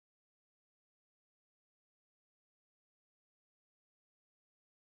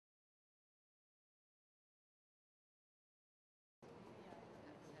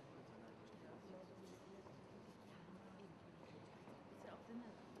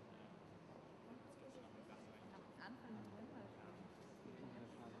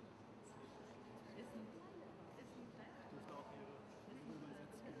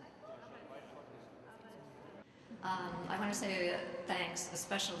want to say thanks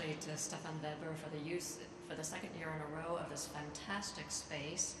especially to Stefan Weber for the use for the second year in a row of this fantastic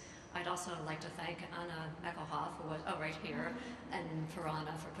space. I'd also like to thank Anna Eckelhoff, who was right here, and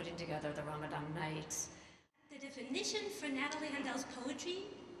Farana for putting together the Ramadan nights. The definition for Nathalie Handal's poetry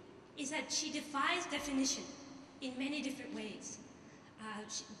is that she defies definition in many different ways.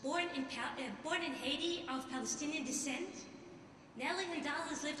 Born in Haiti of Palestinian descent, Nathalie Handal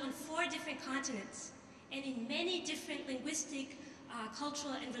has lived on 4 different continents and in many different linguistic,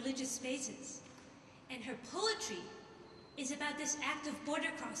 cultural, and religious spaces. And her poetry is about this act of border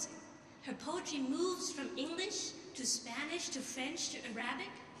crossing. Her poetry moves from English to Spanish to French to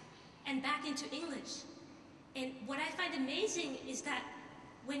Arabic and back into English. And what I find amazing is that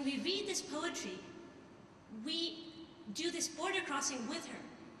when we read this poetry, we do this border crossing with her.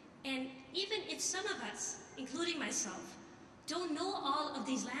 And even if some of us, including myself, don't know all of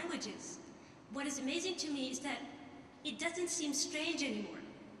these languages, what is amazing to me is that it doesn't seem strange anymore.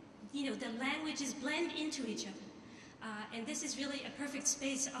 You know, the languages blend into each other. And this is really a perfect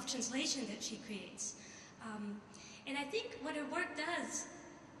space of translation that she creates. And I think what her work does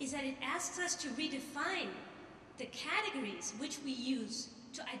is that it asks us to redefine the categories which we use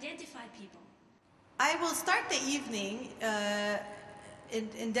to identify people. I will start the evening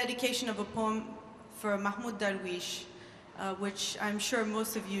in dedication of a poem for Mahmoud Darwish, which I'm sure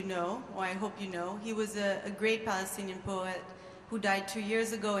most of you know, or I hope you know. He was a great Palestinian poet who died 2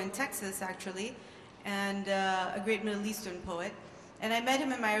 years ago in Texas, actually, and a great Middle Eastern poet. And I met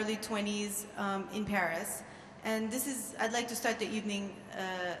him in my early 20s in Paris. And I'd like to start the evening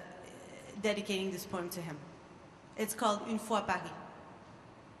dedicating this poem to him. It's called Une fois Paris.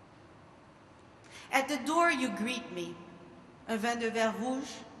 At the door you greet me, un vin de verre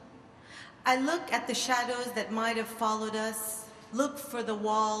rouge. I look at the shadows that might have followed us, look for the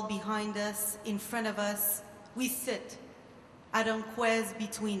wall behind us, in front of us. We sit at un quiz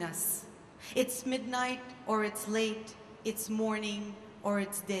between us. It's midnight or it's late, it's morning or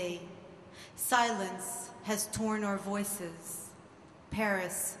it's day. Silence has torn our voices.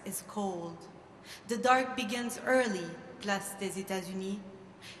 Paris is cold. The dark begins early, Place des États-Unis.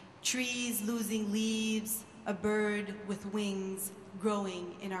 Trees losing leaves, a bird with wings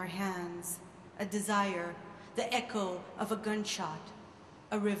growing in our hands. A desire, the echo of a gunshot,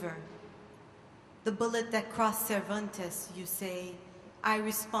 a river. The bullet that crossed Cervantes, you say. I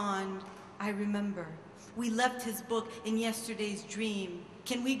respond, I remember. We left his book in yesterday's dream.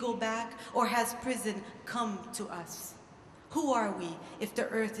 Can we go back, or has prison come to us? Who are we if the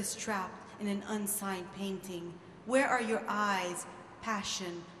earth is trapped in an unsigned painting? Where are your eyes,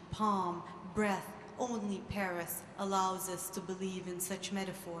 passion, palm, breath? Only Paris allows us to believe in such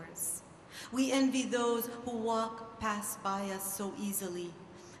metaphors. We envy those who walk past by us so easily.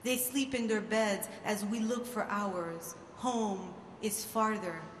 They sleep in their beds as we look for ours. Home is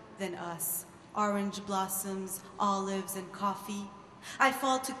farther than us. Orange blossoms, olives, and coffee. I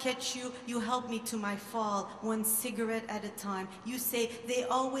fall to catch you, you help me to my fall, one cigarette at a time. You say they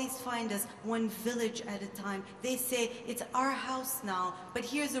always find us one village at a time. They say it's our house now, but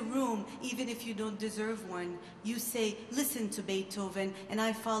here's a room, even if you don't deserve one. You say, listen to Beethoven, and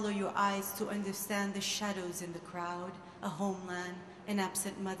I follow your eyes to understand the shadows in the crowd, a homeland, an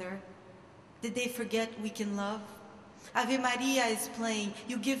absent mother. Did they forget we can love? Ave Maria is playing.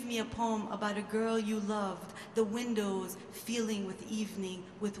 You give me a poem about a girl you loved. The windows feeling with evening,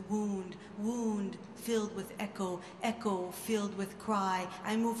 with wound. Wound filled with echo. Echo filled with cry.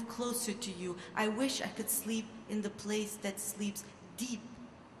 I move closer to you. I wish I could sleep in the place that sleeps deep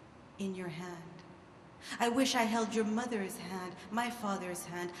in your hand. I wish I held your mother's hand, my father's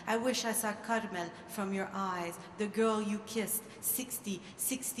hand. I wish I saw Carmel from your eyes, the girl you kissed, 60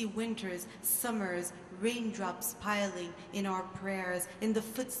 winters, summers, raindrops piling in our prayers, in the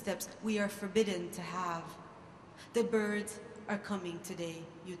footsteps we are forbidden to have. The birds are coming today,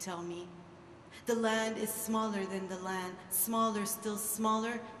 you tell me. The land is smaller than the land, smaller, still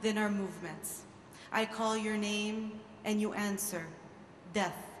smaller than our movements. I call your name and you answer,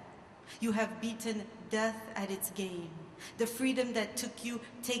 death. You have beaten death at its game. The freedom that took you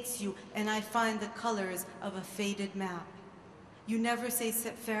takes you, and I find the colors of a faded map. You never say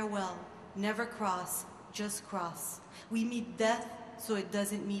farewell, never cross, just cross. We meet death so it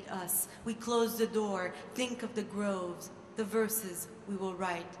doesn't meet us. We close the door, think of the groves, the verses we will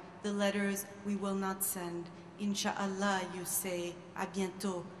write, the letters we will not send. Insha'Allah, you say, à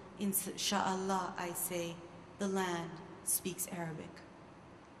bientôt. Insha'Allah, I say, the land speaks Arabic.